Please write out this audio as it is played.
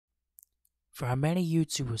There are many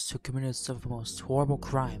YouTubers who committed some of the most horrible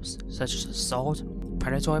crimes, such as assault,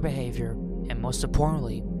 predatory behavior, and most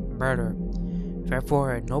importantly, murder.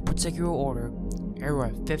 Therefore, in no particular order, here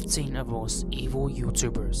are 15 of the most evil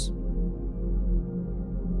YouTubers.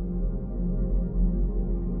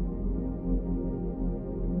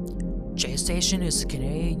 JStation is a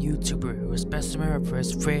Canadian YouTuber who is best remembered for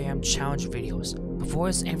his 3 AM challenge videos. Before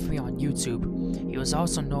his entry on YouTube, he was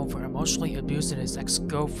also known for emotionally abusing his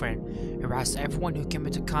ex-girlfriend, harassed everyone who came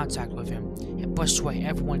into contact with him, and pushed away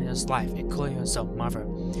everyone in his life, including his own mother.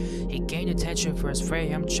 He gained attention for his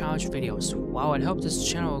 3 AM challenge videos, while it helped his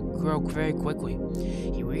channel grow very quickly.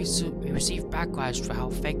 He received backlash for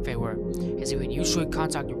how fake they were, as he would usually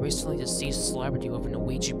contact a recently deceased celebrity with an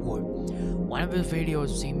Ouija board. One of the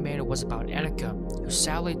videos he made was about Etika, who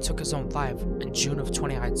sadly took his own life in June of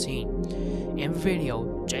 2019. In the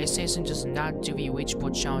video, JStation does not do the Ouija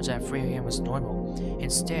board challenge at 3 AM as normal.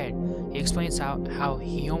 Instead, he explains how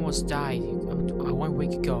he almost died 1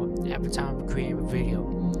 week ago at the time of creating the video.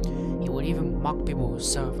 He would even mock people who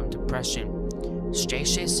suffer from depression.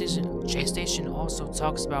 JStation also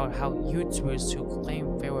talks about how YouTubers who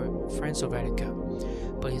claim they were friends with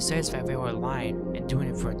Etika, but he says that they were lying and doing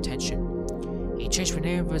it for attention. He changed the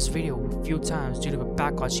name of his video a few times due to the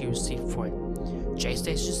backlash he received for it.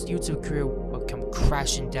 JStation's YouTube career would come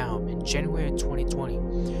crashing down in January 2020,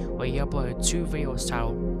 where he uploaded 2 videos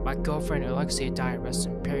titled "My Girlfriend Alexia Died, Rest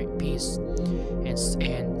in Peace"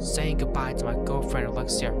 and "Saying Goodbye to My Girlfriend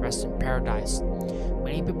Alexia, Rest in Paradise."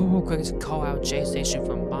 Many people were quick to call out JStation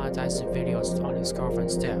for monetizing videos on his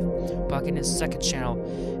girlfriend's death, blocking his second channel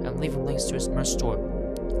and leaving links to his merch store.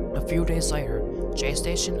 A few days later,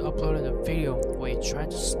 JStation uploaded a video where he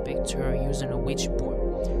tried to speak to her using a Ouija board.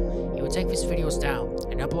 He would take these videos down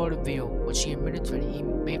and upload a video which he admitted that he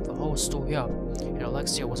made the whole story up and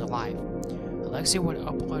Alexia was alive. Alexia would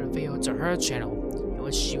upload a video to her channel in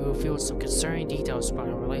which she revealed some concerning details about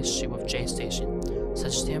her relationship with JStation,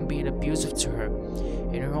 such as him being abusive to her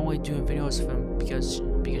and her only doing videos of him because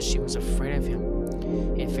she was afraid of him.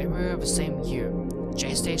 In February of the same year,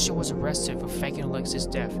 JStation was arrested for faking Alexia's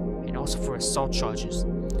death and also for assault charges.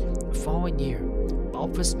 The following year,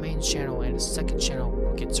 both his main channel and his second channel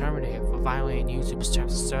would get terminated for violating YouTube's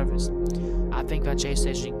terms of service. I think that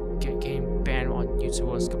JStation getting banned on YouTube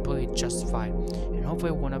was completely justified, and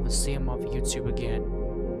hopefully we'll never see him on YouTube again.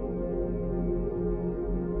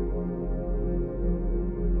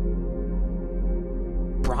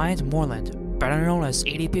 Brian Moreland, better known as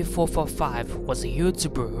EDP445, was a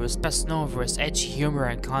YouTuber who is best known for his edgy humor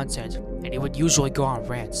and content, and he would usually go on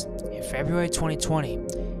rants. In February 2020,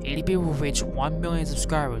 EDP will reach 1 million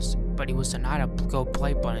subscribers, but he was denied a gold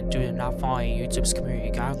play button due to not following YouTube's community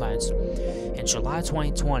guidelines. In July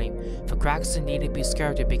 2020, the cracks in EDP's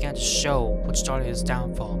character began to show, which started his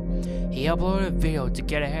downfall. He uploaded a video to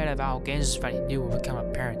get ahead of allegations that he knew would become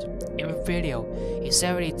apparent. In the video, he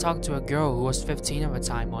said that he talked to a girl who was 15 at the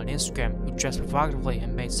time on Instagram who dressed provocatively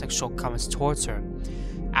and made sexual comments towards her.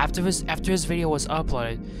 After his video was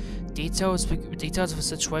uploaded, details of the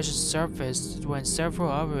situation surfaced when several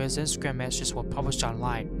of his Instagram messages were published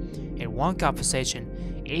online. In one conversation,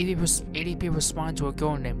 EDP responded to a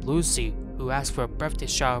girl named Lucy who asked for a birthday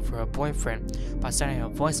shower for her boyfriend by sending a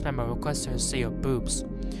voice memo requesting her to see her boobs.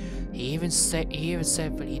 He even said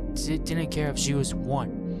that he didn't care if she was one.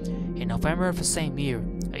 In November of the same year,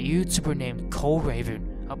 a YouTuber named Cole Raven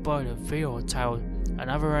uploaded a video titled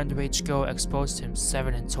 "Another Underage Girl Exposed Him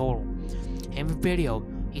 7 in Total." In the video,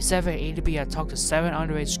 he said that EDP had talked to 7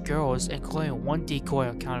 underage girls, including 1 decoy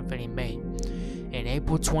account that he made. In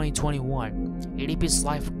April 2021, EDP's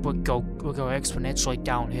life would go exponentially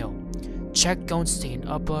downhill. Chuck Gonstein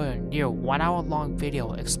uploaded a near 1 hour long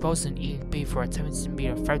video exposing EDP for attempting to meet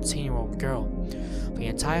a 13-year-old girl. The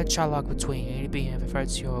entire dialogue between EDP and the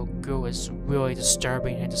 13-year-old girl is really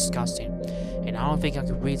disturbing and disgusting, and I don't think I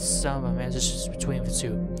could read some of the messages between the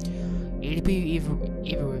two. EDP even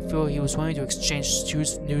revealed he was willing to exchange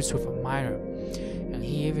nudes with a minor, and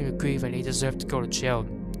he even agreed that he deserved to go to jail.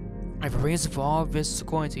 And the reason for all of this,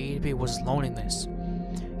 according to EDP, was loneliness.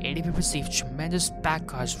 EDP received tremendous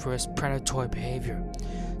backlash for his predatory behavior.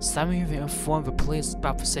 Some even informed the police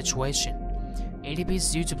about the situation.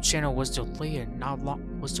 EDP's YouTube channel was deleted not long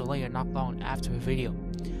after the video.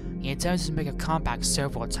 He attempted to make a comeback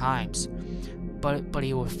several times, but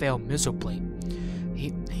he would fail miserably.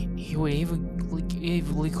 He would even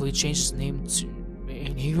legally change his name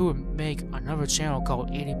and he would make another channel called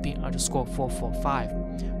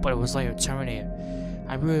EDP_445, but it was later terminated.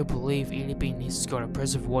 I really believe EDP needs to go to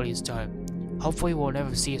prison for what he's done. Hopefully we'll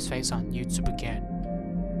never see his face on YouTube again.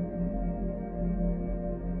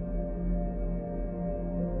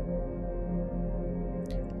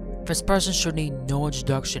 This person should need no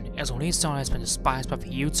introduction, as Onision has been despised by the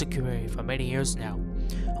YouTube community for many years now.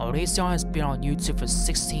 Onision has been on YouTube for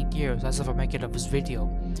 16 years as of the making of this video.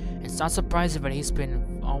 It's not surprising that he's been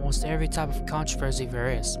in almost every type of controversy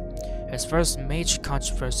there is. His first major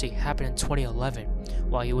controversy happened in 2011,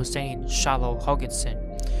 while he was dating Charlotte Hoganson.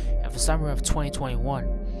 In the summer of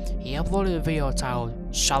 2021, he uploaded a video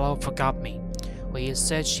titled "Charlotte Forgot Me," where he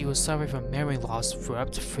said she was suffering from memory loss for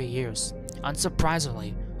up to 3 years.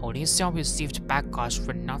 Unsurprisingly, Onision received backlash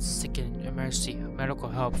for not seeking emergency medical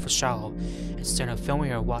help for Charlotte instead of filming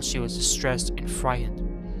her while she was distressed and frightened.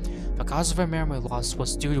 The cause of her memory loss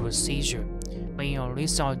was due to a seizure, meaning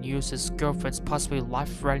Onision used his girlfriend's possibly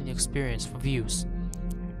life-threatening experience for views.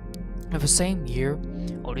 In the same year,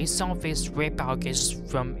 Onision faced rape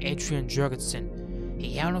allegations from Adrian Jurgensen.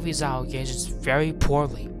 He handled these allegations very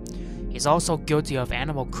poorly. He's also guilty of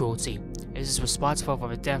animal cruelty. He is responsible for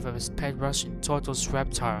the death of his pet Russian tortoise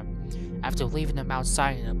Reptile after leaving them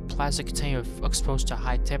outside in a plastic container exposed to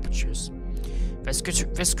high temperatures.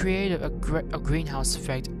 This created a greenhouse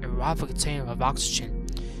effect and robbed the container of oxygen,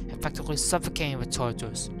 effectively suffocating the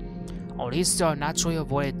tortoise. Onision naturally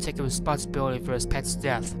avoided taking responsibility for his pet's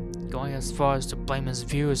death, going as far as to blame his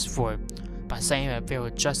viewers for it by saying that they were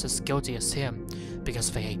just as guilty as him because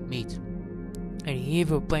they ate meat. And he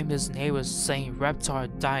even blamed his neighbors, saying Reptile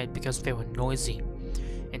died because they were noisy.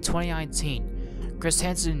 In 2019, Chris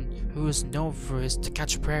Hansen, who is known for his To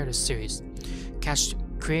Catch a Predator series,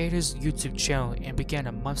 created his YouTube channel and began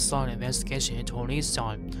a months-long investigation into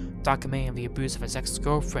Onision, documenting the abuse of his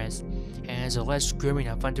ex-girlfriends and his alleged grooming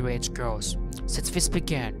of underage girls. Since this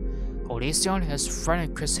began, Onision has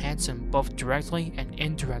threatened Chris Hansen both directly and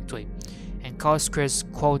indirectly, and calls Chris,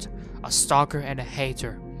 quote, a stalker and a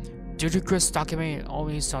hater, due to Chris documenting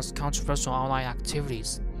Onision's controversial online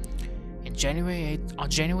activities. On January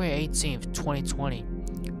 18, 2020,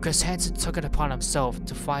 Chris Hansen took it upon himself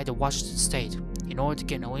to fly to Washington State in order to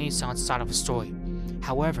get Onision's side of the story.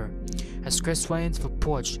 However, as Chris went into the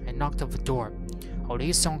porch and knocked on the door,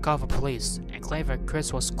 Onision called the police and claimed that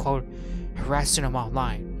Chris was, quote, harassing him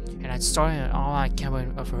online, and had started an online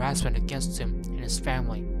campaign of harassment against him and his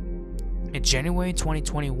family. In January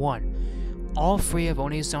 2021, all 3 of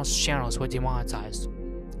Onision's channels were demonetized.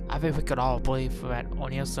 I think we could all believe that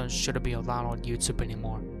Onision shouldn't be allowed on YouTube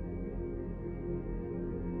anymore.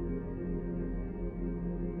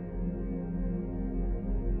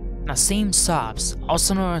 Nassim Sabs,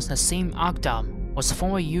 also known as Nassim Akdam, was a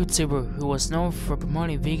former YouTuber who was known for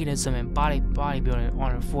promoting veganism and bodybuilding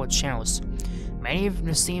on her 4 channels. Many of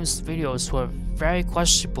Nassim's videos were very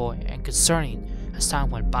questionable and concerning as time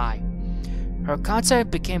went by. Her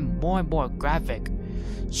content became more and more graphic.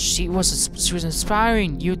 She was an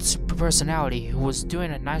aspiring YouTube personality who was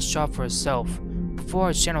doing a nice job for herself before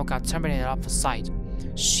her channel got terminated off the site.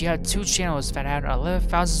 She had 2 channels that had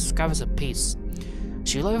 11,000 subscribers apiece.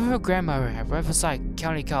 She lived with her grandmother at Riverside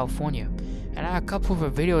County, California, and had a couple of her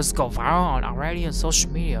videos go viral on already on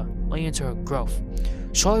social media, leading to her growth.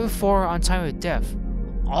 Shortly before her untimely death,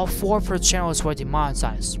 all 4 of her channels were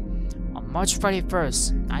demonetized. On March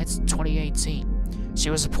 31st, 2018, she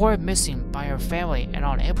was reported missing by her family, and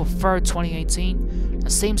on April 3rd, 2018,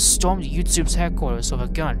 Nassim stormed YouTube's headquarters with a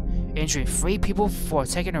gun, injuring 3 people before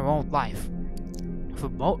taking her own life.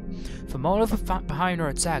 The motive behind her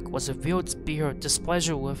attack was revealed to be her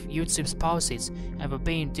displeasure with YouTube's policies and for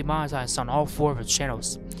being demonetized on all 4 of her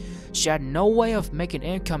channels. She had no way of making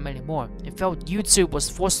income anymore and felt YouTube was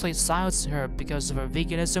forcibly silencing her because of her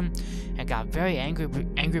veganism and got very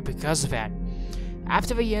angry because of that.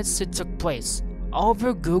 After the incident took place, all of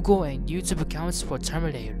her Google and YouTube accounts were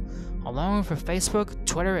terminated, along with her Facebook,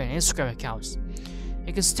 Twitter, and Instagram accounts.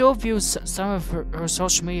 You can still view some of her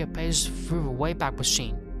social media pages through the Wayback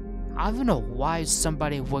Machine. I don't know why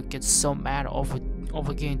somebody would get so mad over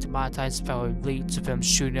getting demonetized that would lead to them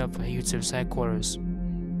shooting up YouTube's headquarters.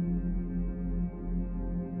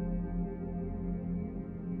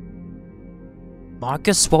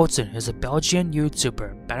 Marcus Fulton is a Belgian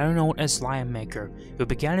YouTuber better known as Lionmaker who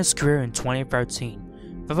began his career in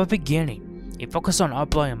 2013. From the beginning, he focused on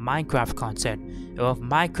uploading Minecraft content, and with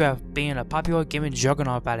Minecraft being a popular gaming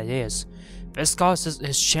juggernaut that it is, this caused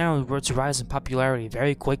his channel to rise in popularity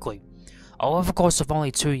very quickly. Over the course of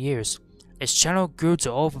only 2 years, his channel grew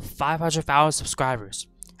to over 500,000 subscribers.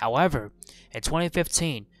 However, in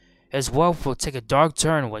 2015, his wealth would take a dark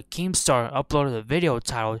turn when Keemstar uploaded a video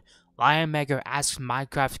titled Lionmaker Asks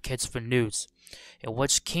Minecraft Kids for Nudes, in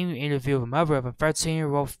which Keem interviewed a mother of a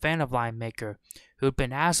 13-year-old fan of Lionmaker who had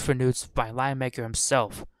been asked for nudes by Lionmaker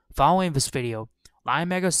himself. Following this video,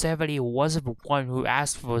 Lionmaker said that he wasn't the one who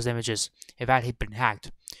asked for those images and that he'd been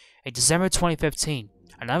hacked. In December 2015,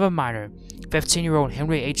 Another minor, 15-year-old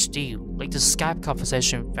Henry H.D., leaked a Skype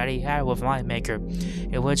conversation that he had with Linemaker,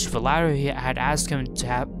 in which the latter had asked him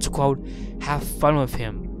to quote, have fun with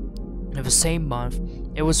him. In the same month,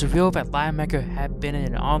 it was revealed that Linemaker had been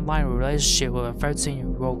in an online relationship with a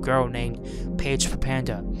 13-year-old girl named Paige the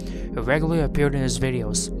Panda, who regularly appeared in his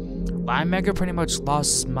videos. Linemaker pretty much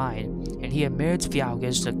lost his mind, and he admitted to the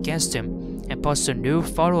allegations against him and posted a new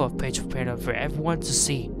photo of Paige the Panda for everyone to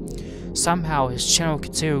see. Somehow, his channel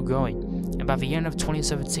continued growing, and by the end of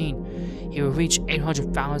 2017, he would reach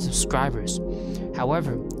 800,000 subscribers.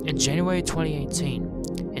 However, in January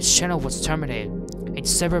 2018, his channel was terminated. In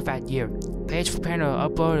December of that year, Paige the Panda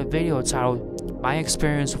uploaded a video titled My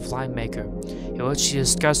Experience with Linemaker, in which she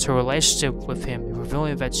discussed her relationship with him,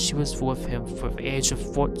 revealing that she was with him from the age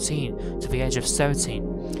of 14 to the age of 17,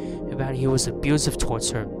 and that he was abusive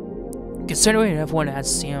towards her. Considering everyone had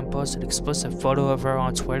seen him post an explicit photo of her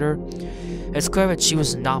on Twitter, it's clear that she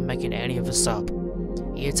was not making any of this up.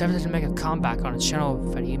 He attempted to make a comeback on a channel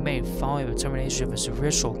that he made following the termination of his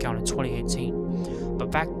original account in 2018,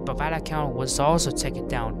 but that account was also taken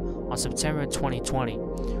down on September 2020.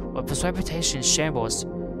 With his reputation in shambles,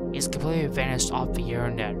 he's completely vanished off the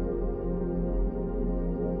internet.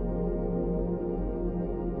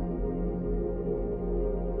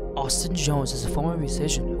 Austin Jones is a former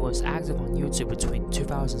musician who was active on YouTube between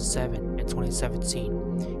 2007 and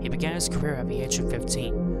 2017. He began his career at the age of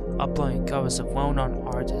 15, uploading covers of well-known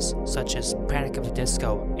artists such as Panic at the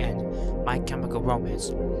Disco and My Chemical Romance.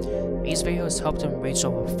 These videos helped him reach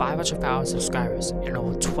over 500,000 subscribers and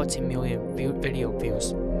over 20 million video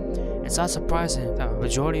views. It's not surprising that the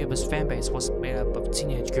majority of his fanbase was made up of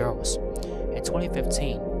teenage girls. In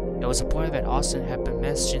 2015, it was reported that Austin had been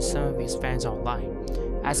messaging some of his fans online,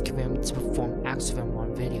 asking them to perform acts of him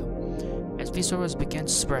on video. As these rumors began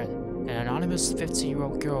to spread, an anonymous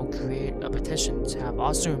 15-year-old girl created a petition to have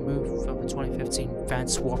Austin removed from the 2015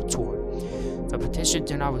 Vans Warped Tour. The petition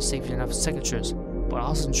did not receive enough signatures, but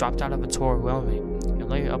Austin dropped out of the tour willingly and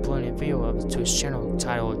later uploaded a video to his channel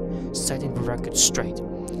titled Setting the Record Straight,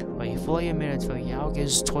 where he fully admitted that the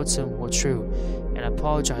allegations towards him were true and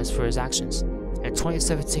apologized for his actions. In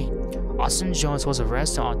 2017, Austin Jones was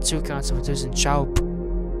arrested on 2 counts of producing child porn.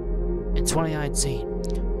 In 2019,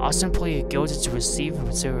 Austin pleaded guilty to receiving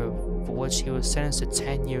material for which he was sentenced to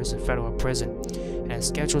 10 years in federal prison and is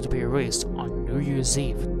scheduled to be released on New Year's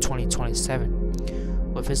Eve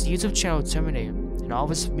 2027. With his YouTube channel terminated and all of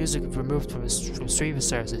his music removed from streaming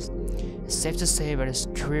services, it's safe to say that his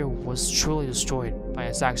career was truly destroyed by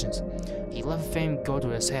his actions. He let fame go to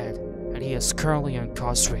his head, and he is currently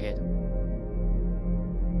incarcerated.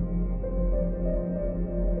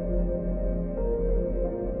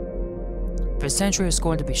 This century is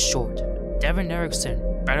going to be short. Devin Erickson,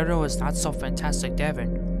 better known as Not So Fantastic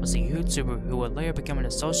Devin, was a YouTuber who would later become an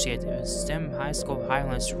associate in the STEM High School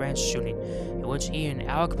Highlands Ranch shooting, in which he and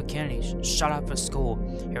Alec McKinney shot up the school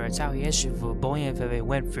in retaliation for the bullying that they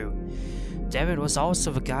went through. Devin was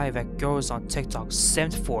also the guy that girls on TikTok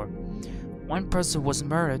sent for. One person was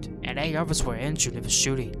murdered and 8 others were injured in the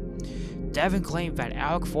shooting. Devin claimed that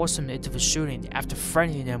Alec forced him into the shooting after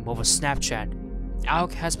threatening him with a Snapchat.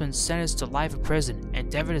 Alec has been sentenced to life in prison,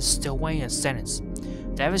 and Devin is still waiting his sentence.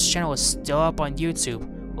 Devin's channel is still up on YouTube,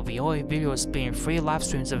 with the only videos being free live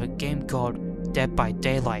streams of a game called Dead by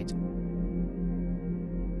Daylight.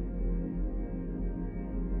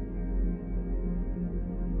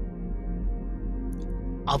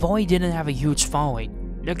 Although he didn't have a huge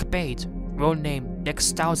following, Nick Bate, real name Nick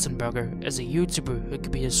Stausenberger, is a YouTuber who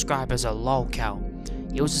could be described as a lolcow.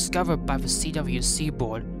 He was discovered by the CWC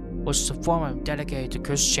board, which is a forum dedicated to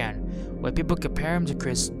Christian, where people compare him to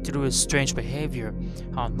Chris due to his strange behavior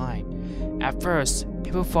online. At first,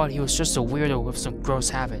 people thought he was just a weirdo with some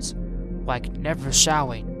gross habits, like never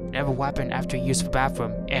showering, never wiping after he used the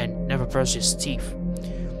bathroom, and never brushed his teeth.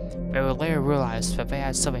 They would later realize that they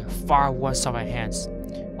had something far worse on their hands,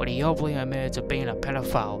 when he openly admitted to being a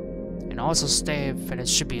pedophile, and also stated that it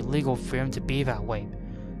should be illegal for him to be that way.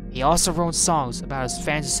 He also wrote songs about his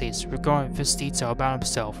fantasies regarding this detail about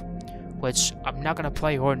himself, which I'm not gonna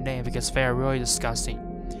play or name because they are really disgusting.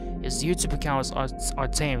 His YouTube accounts are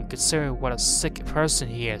tame considering what a sick person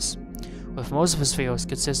he is, with most of his videos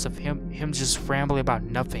consist of him just rambling about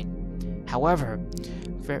nothing. However,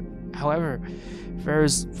 there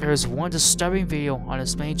is one disturbing video on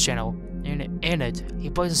his main channel. In it,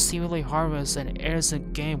 he plays a seemingly harmless and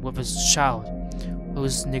innocent game with his child, who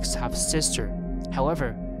is Nick's half-sister.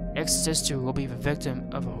 However, Nick's sister will be the victim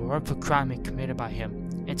of a horrific crime committed by him.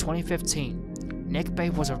 In 2015, Nick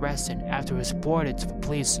Bate was arrested after it was reported to the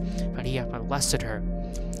police that he had molested her.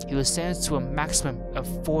 He was sentenced to a maximum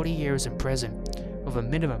of 40 years in prison, with a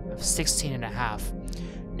minimum of 16 and a half.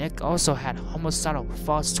 Nick also had homicidal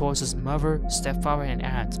thoughts towards his mother, stepfather, and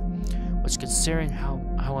aunt, which, considering how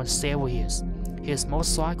unstable he is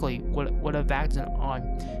most likely would have acted on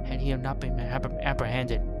had he not been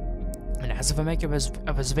apprehended. And as of the making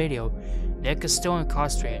of his video, Nick is still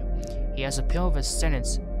incarcerated. He has appealed his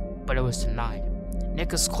sentence, but it was denied.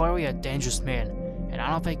 Nick is clearly a dangerous man, and I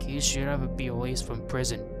don't think he should ever be released from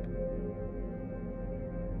prison.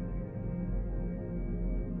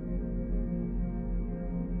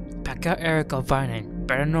 Becca Erica Vinen,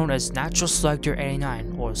 better known as Natural Selector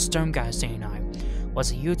 89 or Sturmgeist 89,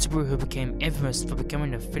 was a YouTuber who became infamous for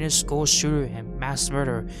becoming a Finnish school shooter and mass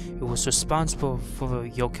murderer who was responsible for the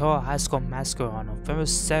Yokohama High School massacre on November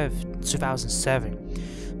 7,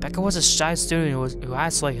 2007. Becca was a shy student who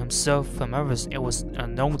isolated himself from others and was a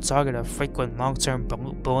known target of frequent long-term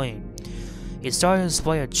bullying. He started to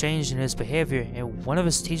display a change in his behavior, and one of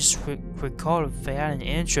his teachers recalled that he had an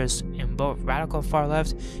interest in both radical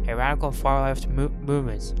far-left and radical far-left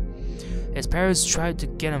movements. His parents tried to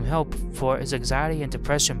get him help for his anxiety and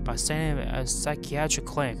depression by sending him to a psychiatric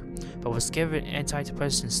clinic, but was given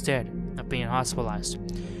antidepressants instead of being hospitalized.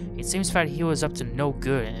 It seems that he was up to no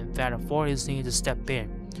good and that authorities needed to step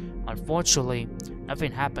in. Unfortunately,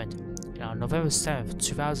 nothing happened, and on November 7,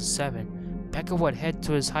 2007, Becca would head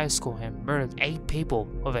to his high school and murdered 8 people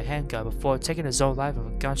with a handgun before taking his own life with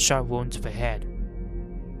a gunshot wound to the head.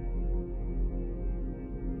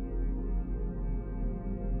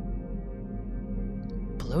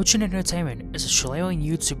 Belluchin Entertainment is a Chilean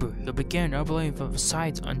YouTuber who began uploading from the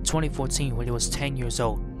site in 2014 when he was 10 years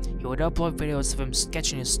old. He would upload videos of him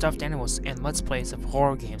sketching his stuffed animals and let's plays of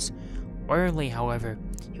horror games. Rarely, however,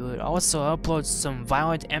 he would also upload some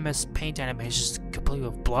violent MS Paint animations complete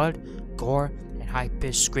with blood, gore, and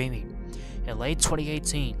high-pitched screaming. In late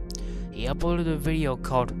 2018, he uploaded a video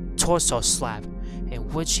called Torso Slap, in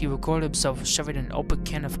which he recorded himself shoving an open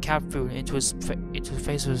can of cat food into the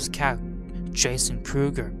face of his cat, Jason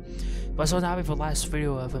Kruger. This will not be the last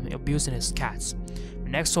video of him abusing his cats. The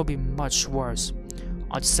next will be much worse.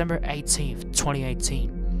 On December 18,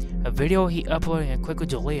 2018, a video he uploaded and quickly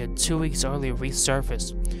deleted 2 weeks earlier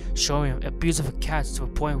resurfaced, showing him abuse of cats to a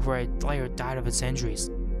point where a later died of his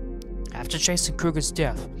injuries. After Jason Kruger's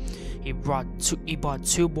death, he bought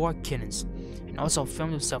 2 more kittens, and also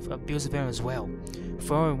filmed himself abusing them as well,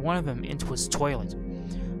 throwing one of them into his toilet.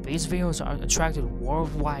 These videos attracted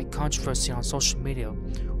worldwide controversy on social media,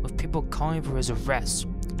 with people calling for his arrest.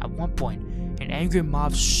 At one point, an angry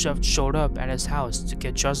mob showed up at his house to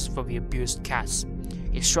get justice for the abused cats.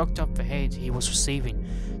 He shrugged off the hate he was receiving,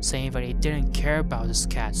 saying that he didn't care about his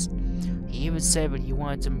cats. He even said that he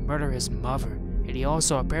wanted to murder his mother, and he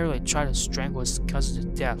also apparently tried to strangle his cousin to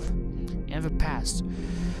death. In the past,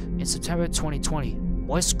 in September 2020,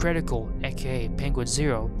 Voice Critical, aka Penguin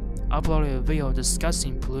Zero, uploaded a video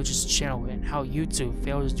discussing Belluchin's channel and how YouTube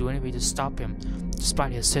failed to do anything to stop him,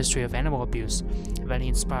 despite his history of animal abuse, and that he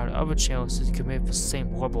inspired other channels to commit the same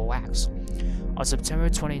horrible acts. On September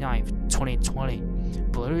 29, 2020,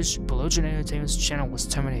 Belluchin Entertainment's channel was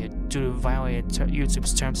terminated due to violating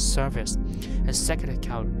YouTube's terms of service. His second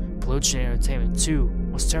account, Belluchin Entertainment 2,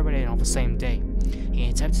 was terminated on the same day. He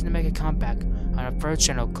attempted to make a comeback on a third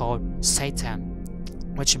channel called Satan,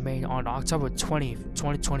 which he made on October 20,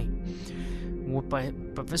 2020.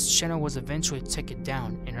 But this channel was eventually taken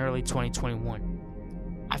down in early 2021.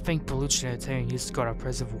 I think Belluchin Entertainment needs to go to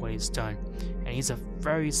prison for what he's done, and he's a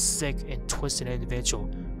very sick and twisted individual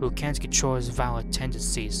who can't control his violent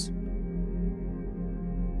tendencies.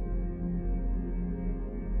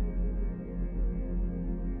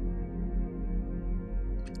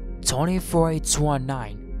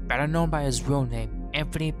 Tony48219, better known by his real name,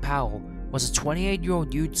 Anthony Powell, was a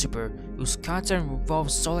 28-year-old YouTuber whose content revolved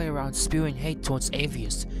solely around spewing hate towards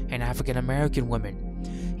atheists and African American women.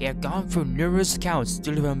 He had gone through numerous accounts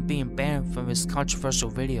due to him being banned from his controversial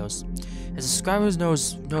videos. His subscribers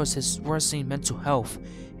noticed his worsening mental health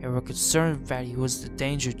and were concerned that he was a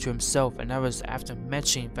danger to himself and others after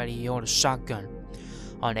mentioning that he owned a shotgun.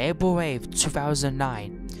 On April 8,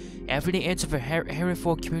 2009, Anthony entered the Henry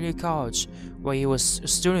Ford Community College, where he was a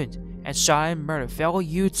student, and shot and murdered fellow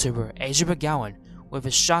YouTuber Adrian McGowan with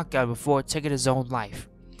a shotgun before taking his own life.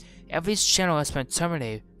 Anthony's channel has been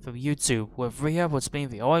terminated from YouTube, with re-uploads being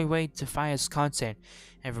the only way to find his content,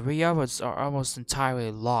 and the re-uploads are almost entirely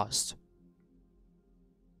lost.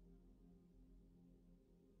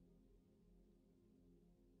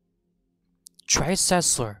 Trey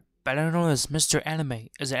Sessler, better known as Mr. Anime,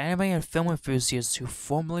 is an anime and film enthusiast who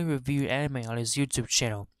formerly reviewed anime on his YouTube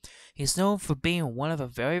channel. He's known for being one of the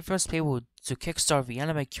very first people to kickstart the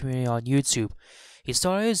anime community on YouTube. He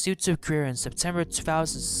started his YouTube career in September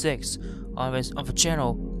 2006 on the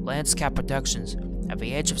channel Landscape Productions at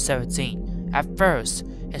the age of 17. At first,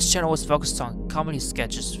 his channel was focused on comedy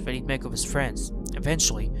sketches that he'd make with his friends.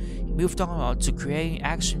 Eventually, he moved on to creating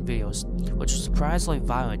action videos, which were surprisingly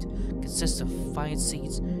violent, consist of fight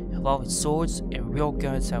scenes involving swords and real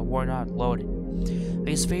guns that were not loaded.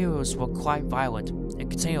 These videos were quite violent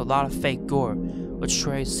and contained a lot of fake gore, which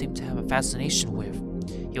Trey seemed to have a fascination with.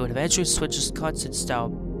 He would eventually switch his content style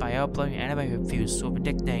by uploading anime reviews with a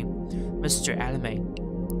nickname, Mr. Anime.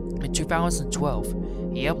 In 2012,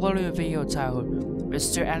 he uploaded a video titled,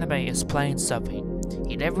 Mr. Anime is playing something.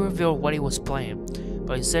 He never revealed what he was playing,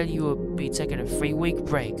 but he said he would be taking a 3-week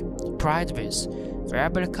break. Prior to this, there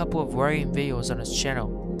had been a couple of worrying videos on his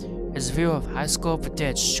channel. His video of high school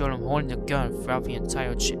cadets showed him holding a gun throughout the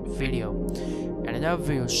entire video, and another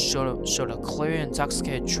video showed a clearly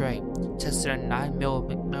intoxicated Trey testing a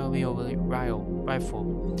 9mm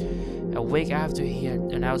rifle. A week after he had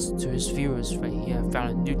announced to his viewers that he had found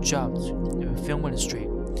a new job in the film industry,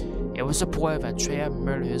 it was reported that Trey had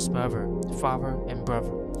murdered his mother, father, and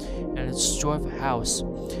brother, and destroyed the house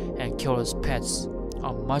and killed his pets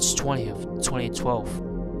on March 20th,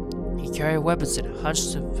 2012. He carried weapons and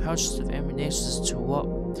hundreds of ammunition to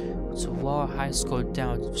wall high school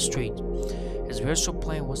down the street. His original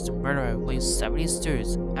plan was to murder at least 70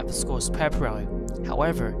 students at the school's pep rally.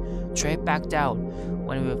 However, Trey backed out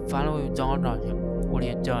when it finally dawned on him what he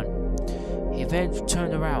had done. He then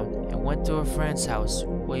turned around and went to a friend's house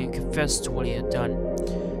where he confessed to what he had done.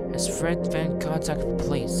 His friend then contacted the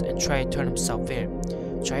police and Trey turned himself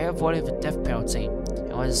in. Trey avoided the death penalty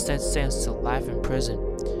and was instead sentenced to life in prison.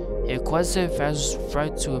 He requested his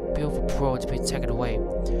right to appeal for parole to be taken away,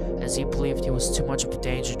 as he believed he was too much of a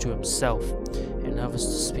danger to himself and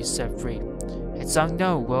others to be set free. It's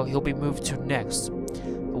unknown where he'll be moved to next,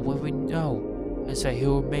 but what we know is that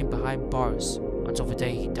he'll remain behind bars until the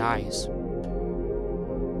day he dies.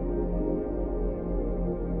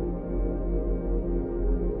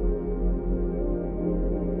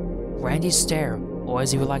 Randy Stair, or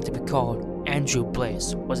as he would like to be called, Andrew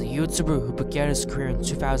Blaze, was a YouTuber who began his career in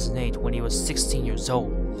 2008 when he was 16 years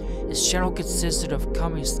old. His channel consisted of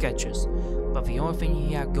comedy sketches, but the only thing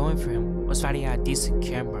he had going for him was that he had a decent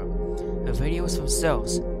camera. The videos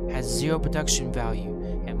themselves had zero production value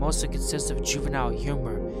and mostly consisted of juvenile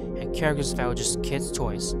humor and characters that were just kids'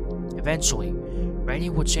 toys. Eventually, Randy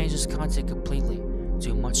would change his content completely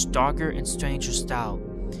to a much darker and stranger style.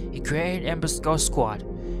 He created Ember's Ghost Squad,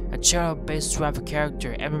 a channel based around the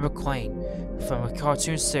character Emma McLean from a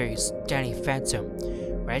cartoon series, Danny Phantom.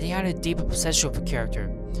 Randy had a deep obsession with the character,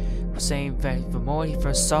 saying that the moment he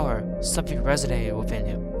first saw her, something resonated within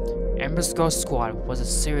him. Ember's Ghost Squad was a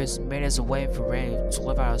series made as a way for Randy to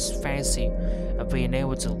live out his fantasy of being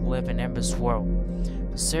able to live in Ember's world.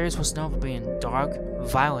 The series was known for being dark,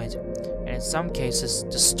 violent, and in some cases,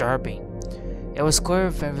 disturbing. It was clear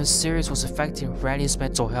that the series was affecting Randy's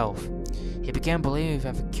mental health. He began believing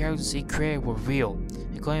that the characters he created were real,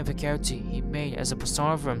 including the character he made as a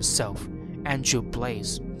persona for himself, Andrew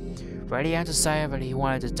Blaze. Randy had decided that he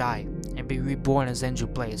wanted to die and be reborn as Andrew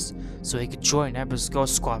Blaze so he could join Ember's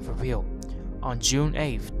Ghost Squad for real. On June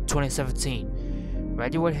 8, 2017,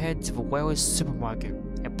 Randy would head to the Whaley supermarket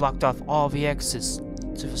and blocked off all the exits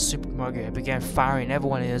to the supermarket and began firing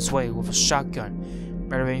everyone in his way with a shotgun,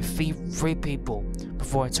 murdering three people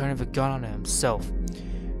before turning the gun on himself.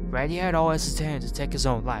 Randy had always intended to take his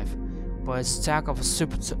own life, but his attack on the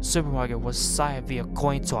supermarket was decided via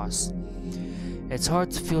coin toss. It's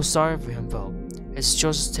hard to feel sorry for him though. His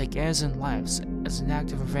choice to take innocent lives as an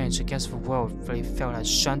act of revenge against the world that he felt had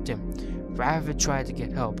shunned him, rather than try to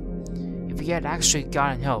get help. If he had actually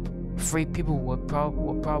gotten help, 3 people would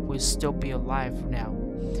probably still be alive now.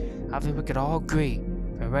 I think we could all agree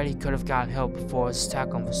that Randy could have gotten help before his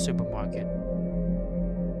attack on the supermarket.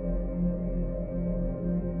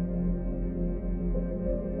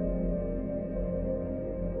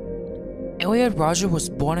 Elliot Roger was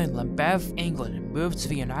born in Lambeth, England, and moved to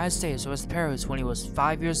the United States with his parents when he was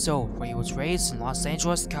 5 years old, where he was raised in Los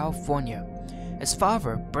Angeles, California. His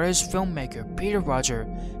father, British filmmaker Peter Roger,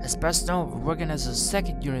 is best known for working as a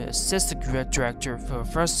second unit assistant director for the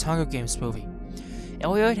first Hunger Games movie.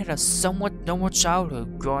 Elliot had a somewhat normal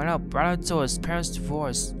childhood growing up right until his parents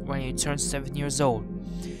divorced when he turned 7 years old.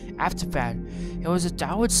 After that, it was a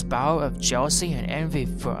downward spiral of jealousy and envy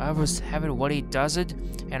for others having what he doesn't,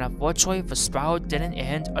 and unfortunately the spiral didn't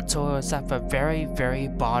end until it was at the very, very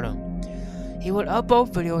bottom. He would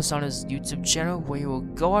upload videos on his YouTube channel where he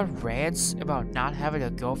would go on rants about not having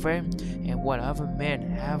a girlfriend and what other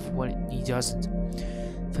men have what he doesn't.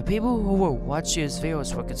 The people who were watching his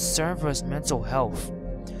videos were concerned for his mental health.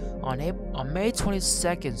 On May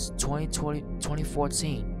 22nd,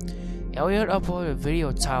 2014, Elliot uploaded a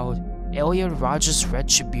video titled Elliot Rogers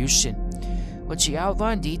Retribution, which he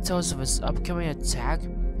outlined details of his upcoming attack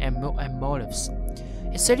and motives.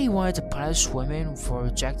 He said he wanted to punish women for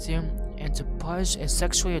rejecting him and to punish a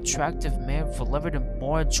sexually attractive man for living a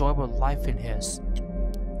more enjoyable life than his.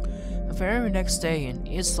 The very next day in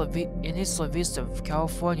Isla Vista,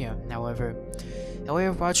 California, however,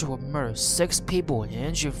 Elliot Rogers would murder 6 people and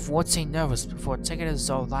injure 14 others before taking his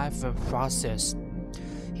own life in the process.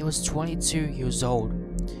 He was 22 years old.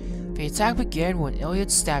 The attack began when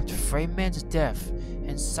Elliot stabbed 3 men to death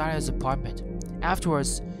inside his apartment.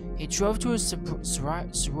 Afterwards, he drove to his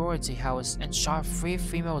sorority house and shot 3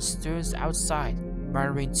 female students outside,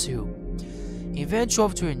 murdering 2. He then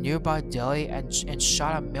drove to a nearby deli and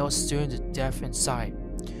shot a male student to death inside.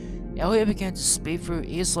 Elliot began to speed through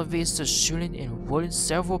Isla Vista, shooting and wounding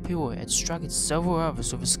several people and striking several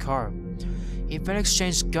others with his car. He then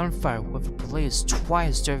exchanged gunfire with the police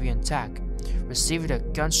twice during the attack, receiving a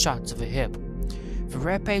gunshot to the hip. The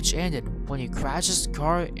rampage ended when he crashed his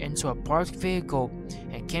car into a parked vehicle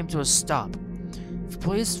and came to a stop. The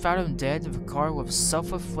police found him dead in the car with a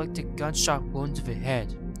self-inflicted gunshot wound to the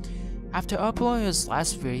head. After uploading his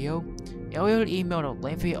last video, Elliot emailed a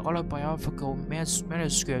lengthy autobiographical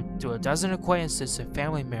manuscript to a dozen acquaintances and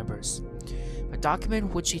family members. The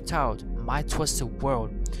document, which he titled My Twisted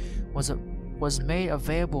World, was made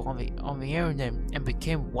available on the internet and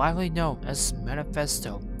became widely known as his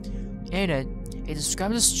manifesto. In it, he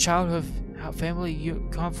described his childhood family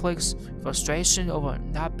conflicts, frustration over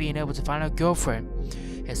not being able to find a girlfriend,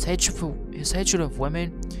 his hatred of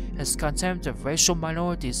women, his contempt of racial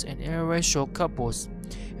minorities and interracial couples,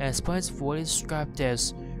 and his plans for what he described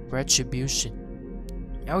as retribution.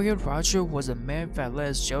 Elliot Rogers was a man that let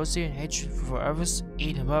his jealousy and hatred for others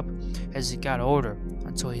eat him up as he got older,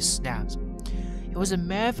 until he snapped. He was a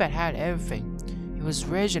man that had everything. He was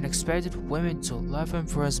rich and expected women to love him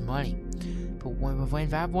for his money. But when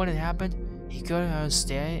that wouldn't happen, he couldn't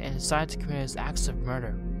understand and decided to commit his acts of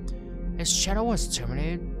murder. His channel was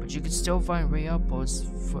terminated, but you can still find re-uploads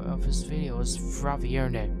of his videos throughout the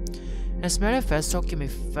internet. His manifesto can be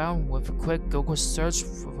found with a quick Google search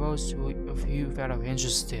for those of you that are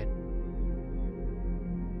interested.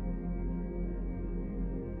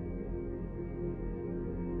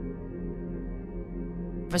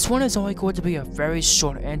 This one is only going to be a very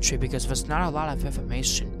short entry because there's not a lot of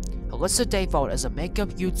information. Alyssa Dayball is a makeup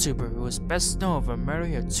YouTuber who is best known for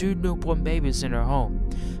murdering her 2 newborn babies in her home.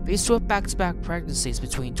 These were back-to-back pregnancies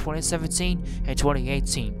between 2017 and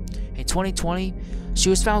 2018. In 2020, she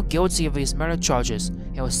was found guilty of these murder charges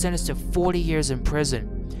and was sentenced to 40 years in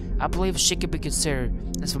prison. I believe she could be considered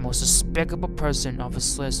as the most despicable person on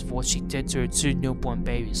this list for what she did to her 2 newborn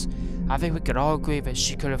babies. I think we could all agree that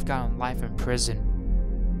she could have gotten life in prison.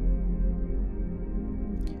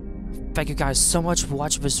 Thank you guys so much for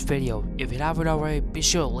watching this video. If you haven't already, be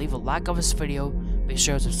sure to leave a like on this video, be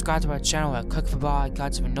sure to subscribe to my channel and click the bell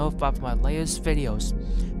icon to be notified for my latest videos.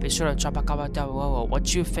 Be sure to drop a comment down below on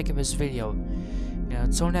what you think of this video. And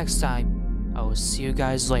until next time, I will see you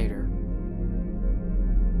guys later.